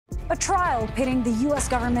A trial pitting the U.S.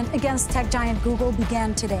 government against tech giant Google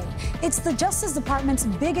began today. It's the Justice Department's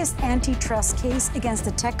biggest antitrust case against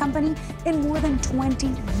the tech company in more than 20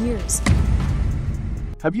 years.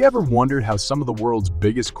 Have you ever wondered how some of the world's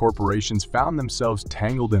biggest corporations found themselves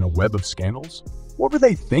tangled in a web of scandals? What were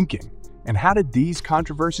they thinking? And how did these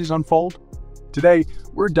controversies unfold? Today,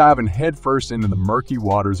 we're diving headfirst into the murky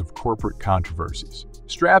waters of corporate controversies.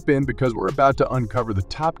 Strap in because we're about to uncover the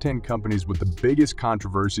top 10 companies with the biggest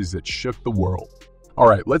controversies that shook the world. All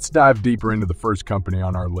right, let's dive deeper into the first company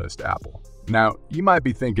on our list, Apple. Now, you might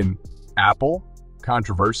be thinking, Apple?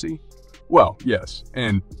 Controversy? Well, yes,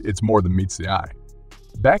 and it's more than meets the eye.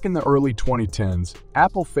 Back in the early 2010s,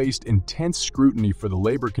 Apple faced intense scrutiny for the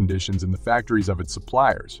labor conditions in the factories of its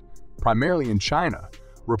suppliers, primarily in China.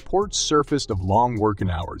 Reports surfaced of long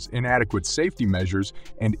working hours, inadequate safety measures,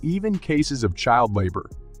 and even cases of child labor.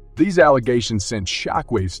 These allegations sent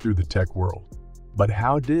shockwaves through the tech world. But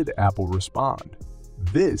how did Apple respond?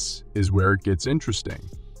 This is where it gets interesting.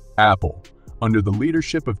 Apple, under the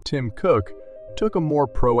leadership of Tim Cook, took a more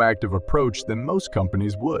proactive approach than most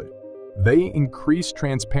companies would. They increased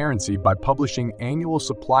transparency by publishing annual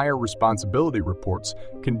supplier responsibility reports,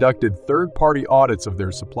 conducted third-party audits of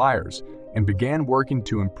their suppliers, and began working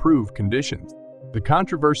to improve conditions. The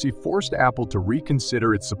controversy forced Apple to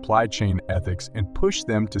reconsider its supply chain ethics and push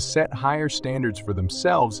them to set higher standards for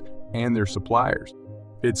themselves and their suppliers.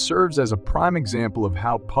 It serves as a prime example of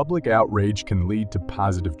how public outrage can lead to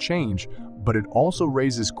positive change, but it also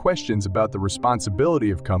raises questions about the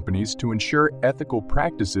responsibility of companies to ensure ethical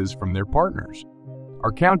practices from their partners.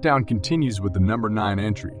 Our countdown continues with the number 9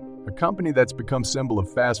 entry, a company that's become symbol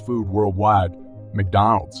of fast food worldwide,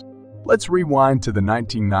 McDonald's. Let's rewind to the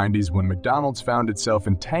 1990s when McDonald's found itself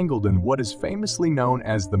entangled in what is famously known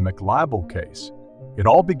as the invaluable case. It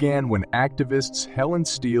all began when activists Helen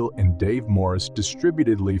Steele and Dave Morris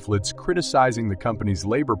distributed leaflets criticizing the company's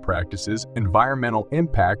labor practices, environmental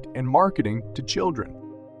impact, and marketing to children.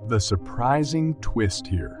 The surprising twist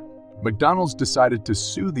here: McDonald's decided to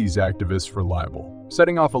sue these activists for libel,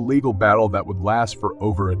 setting off a legal battle that would last for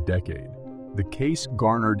over a decade. The case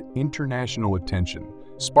garnered international attention,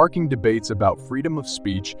 sparking debates about freedom of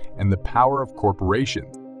speech and the power of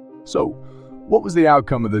corporations. So, what was the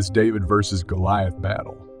outcome of this David versus Goliath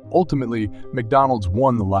battle? Ultimately, McDonald's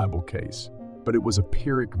won the libel case, but it was a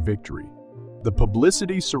Pyrrhic victory. The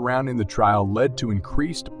publicity surrounding the trial led to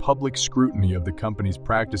increased public scrutiny of the company's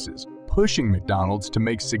practices, pushing McDonald's to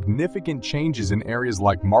make significant changes in areas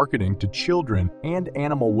like marketing to children and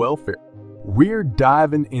animal welfare. We're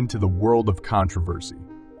diving into the world of controversy.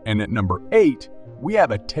 And at number 8, we have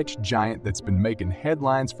a tech giant that's been making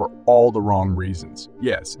headlines for all the wrong reasons.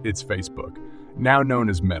 Yes, it's Facebook, now known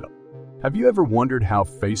as Meta. Have you ever wondered how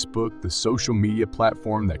Facebook, the social media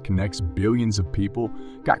platform that connects billions of people,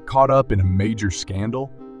 got caught up in a major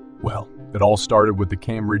scandal? Well, it all started with the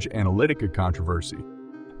Cambridge Analytica controversy.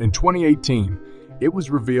 In 2018, it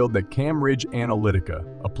was revealed that Cambridge Analytica,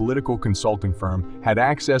 a political consulting firm, had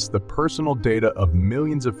accessed the personal data of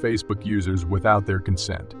millions of Facebook users without their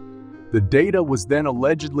consent. The data was then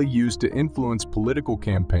allegedly used to influence political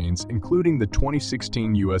campaigns, including the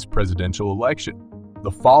 2016 U.S. presidential election.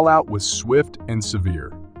 The fallout was swift and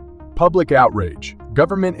severe. Public outrage,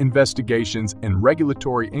 government investigations, and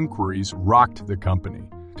regulatory inquiries rocked the company.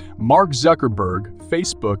 Mark Zuckerberg,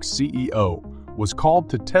 Facebook's CEO, was called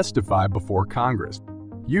to testify before Congress.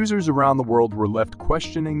 Users around the world were left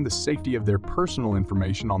questioning the safety of their personal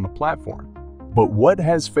information on the platform. But what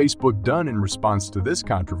has Facebook done in response to this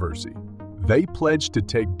controversy? They pledged to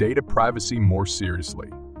take data privacy more seriously,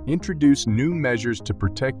 introduced new measures to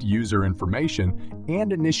protect user information,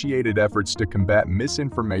 and initiated efforts to combat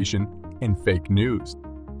misinformation and fake news.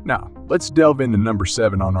 Now, let's delve into number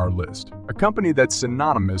 7 on our list, a company that's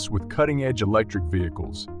synonymous with cutting-edge electric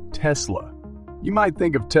vehicles, Tesla. You might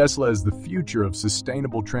think of Tesla as the future of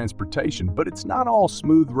sustainable transportation, but it's not all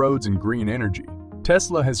smooth roads and green energy.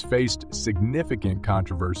 Tesla has faced significant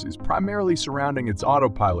controversies, primarily surrounding its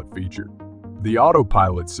autopilot feature. The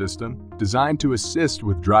autopilot system, designed to assist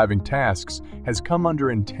with driving tasks, has come under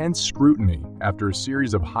intense scrutiny after a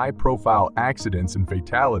series of high-profile accidents and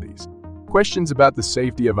fatalities. Questions about the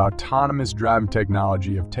safety of autonomous driving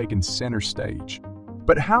technology have taken center stage.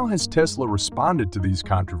 But how has Tesla responded to these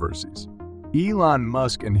controversies? Elon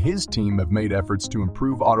Musk and his team have made efforts to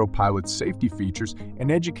improve autopilot's safety features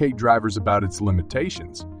and educate drivers about its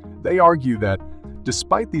limitations. They argue that,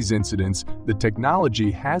 despite these incidents, the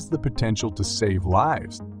technology has the potential to save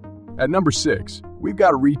lives. At number 6, we've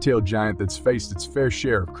got a retail giant that's faced its fair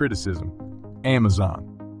share of criticism,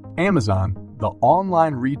 Amazon. Amazon, The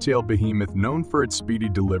online retail behemoth, known for its speedy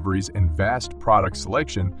deliveries and vast product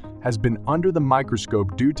selection, has been under the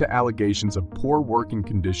microscope due to allegations of poor working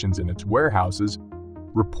conditions in its warehouses.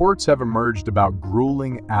 Reports have emerged about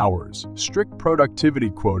grueling hours, strict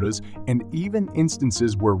productivity quotas, and even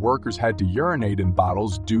instances where workers had to urinate in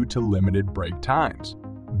bottles due to limited break times.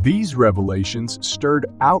 These revelations stirred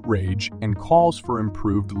outrage and calls for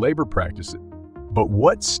improved labor practices. But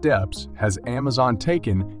what steps has Amazon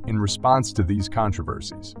taken in response to these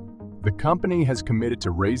controversies? The company has committed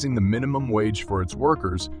to raising the minimum wage for its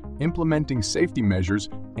workers, implementing safety measures,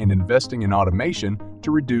 and investing in automation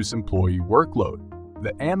to reduce employee workload.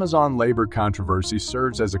 The Amazon labor controversy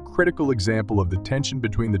serves as a critical example of the tension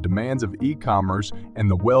between the demands of e-commerce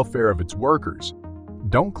and the welfare of its workers.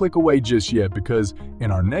 Don't click away just yet, because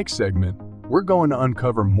in our next segment, we're going to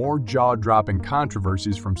uncover more jaw-dropping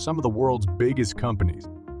controversies from some of the world's biggest companies.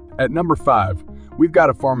 At number 5, we've got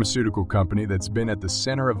a pharmaceutical company that's been at the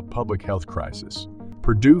center of a public health crisis.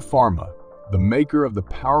 Purdue Pharma, the maker of the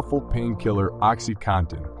powerful painkiller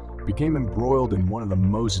OxyContin, became embroiled in one of the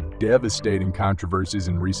most devastating controversies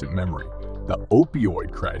in recent memory, the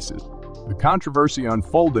opioid crisis. The controversy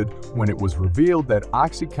unfolded when it was revealed that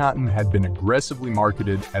OxyContin had been aggressively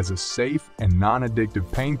marketed as a safe and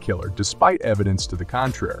non-addictive painkiller despite evidence to the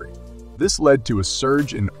contrary. This led to a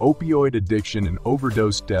surge in opioid addiction and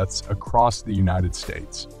overdose deaths across the United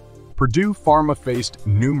States. Purdue Pharma faced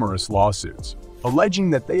numerous lawsuits,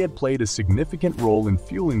 alleging that they had played a significant role in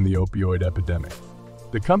fueling the opioid epidemic.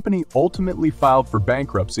 The company ultimately filed for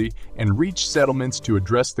bankruptcy and reached settlements to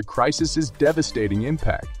address the crisis's devastating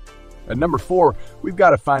impact. At number 4, we've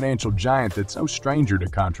got a financial giant that's no stranger to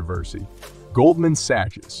controversy. Goldman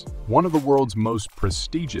Sachs, one of the world's most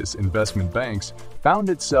prestigious investment banks, found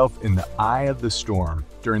itself in the eye of the storm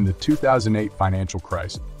during the 2008 financial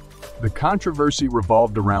crisis. The controversy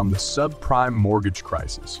revolved around the subprime mortgage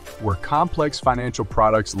crisis, where complex financial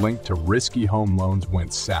products linked to risky home loans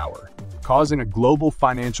went sour, causing a global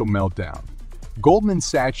financial meltdown. Goldman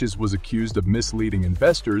Sachs was accused of misleading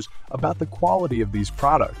investors about the quality of these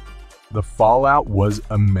products. The fallout was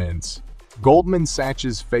immense. Goldman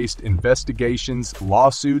Sachs faced investigations,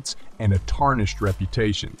 lawsuits, and a tarnished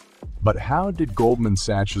reputation. But how did Goldman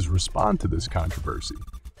Sachs respond to this controversy?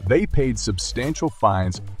 They paid substantial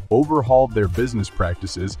fines, overhauled their business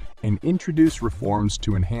practices, and introduced reforms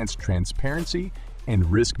to enhance transparency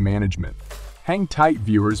and risk management. Hang tight,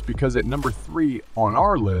 viewers, because at number 3 on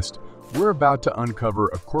our list, we're about to uncover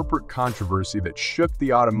a corporate controversy that shook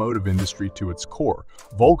the automotive industry to its core,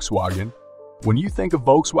 Volkswagen. When you think of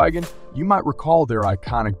Volkswagen, you might recall their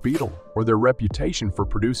iconic Beetle or their reputation for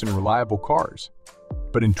producing reliable cars.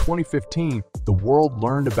 But in 2015, the world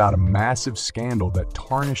learned about a massive scandal that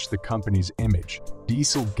tarnished the company's image,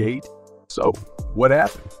 Dieselgate. So, what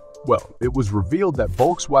happened? Well, it was revealed that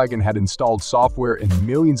Volkswagen had installed software in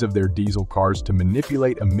millions of their diesel cars to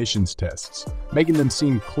manipulate emissions tests, making them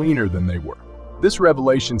seem cleaner than they were. This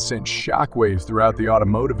revelation sent shockwaves throughout the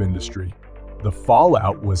automotive industry. The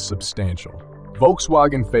fallout was substantial.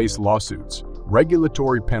 Volkswagen faced lawsuits,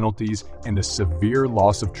 regulatory penalties, and a severe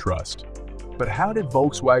loss of trust. But how did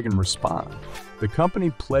Volkswagen respond? The company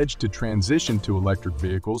pledged to transition to electric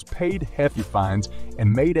vehicles, paid hefty fines,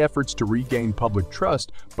 and made efforts to regain public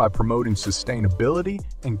trust by promoting sustainability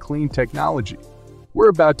and clean technology. We're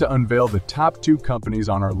about to unveil the top 2 companies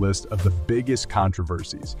on our list of the biggest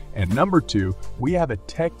controversies. At number 2, we have a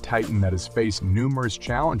tech titan that has faced numerous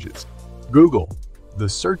challenges. Google, the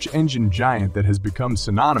search engine giant that has become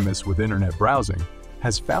synonymous with internet browsing,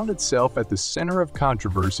 has found itself at the center of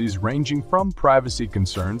controversies ranging from privacy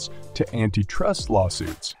concerns to antitrust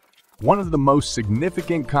lawsuits. One of the most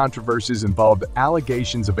significant controversies involved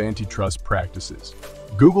allegations of antitrust practices.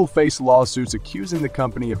 Google faced lawsuits accusing the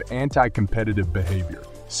company of anti-competitive behavior,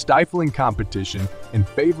 stifling competition, and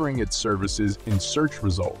favoring its services in search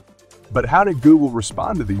results. But how did Google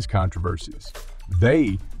respond to these controversies?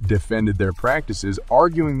 They defended their practices,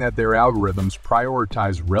 arguing that their algorithms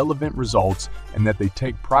prioritize relevant results and that they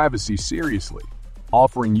take privacy seriously,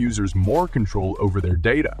 offering users more control over their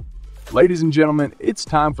data. Ladies and gentlemen, it's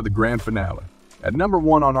time for the grand finale. At number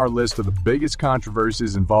 1 on our list of the biggest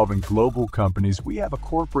controversies involving global companies, we have a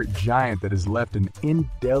corporate giant that has left an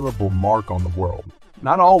indelible mark on the world,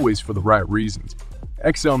 not always for the right reasons.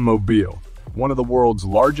 ExxonMobil, one of the world's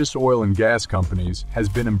largest oil and gas companies, has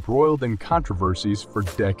been embroiled in controversies for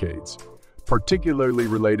decades, particularly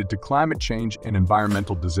related to climate change and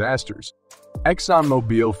environmental disasters.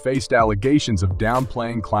 ExxonMobil faced allegations of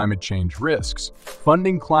downplaying climate change risks,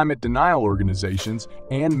 funding climate denial organizations,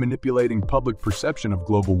 and manipulating public perception of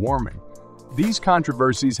global warming. These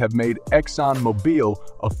controversies have made ExxonMobil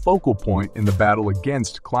a focal point in the battle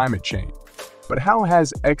against climate change. But how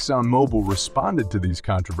has ExxonMobil responded to these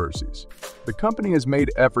controversies? The company has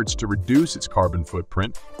made efforts to reduce its carbon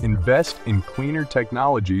footprint, invest in cleaner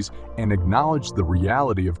technologies, and acknowledge the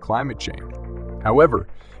reality of climate change. However,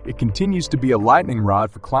 it continues to be a lightning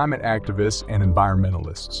rod for climate activists and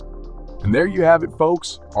environmentalists. And there you have it,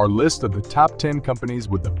 folks, our list of the top 10 companies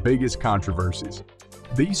with the biggest controversies.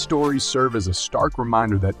 These stories serve as a stark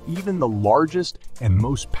reminder that even the largest and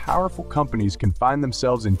most powerful companies can find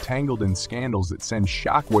themselves entangled in scandals that send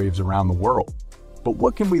shockwaves around the world. But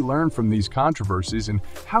what can we learn from these controversies, and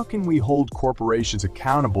how can we hold corporations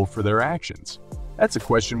accountable for their actions? That's a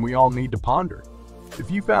question we all need to ponder.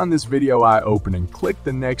 If you found this video eye-opening, click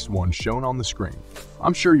the next one shown on the screen.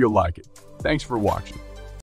 I'm sure you'll like it. Thanks for watching.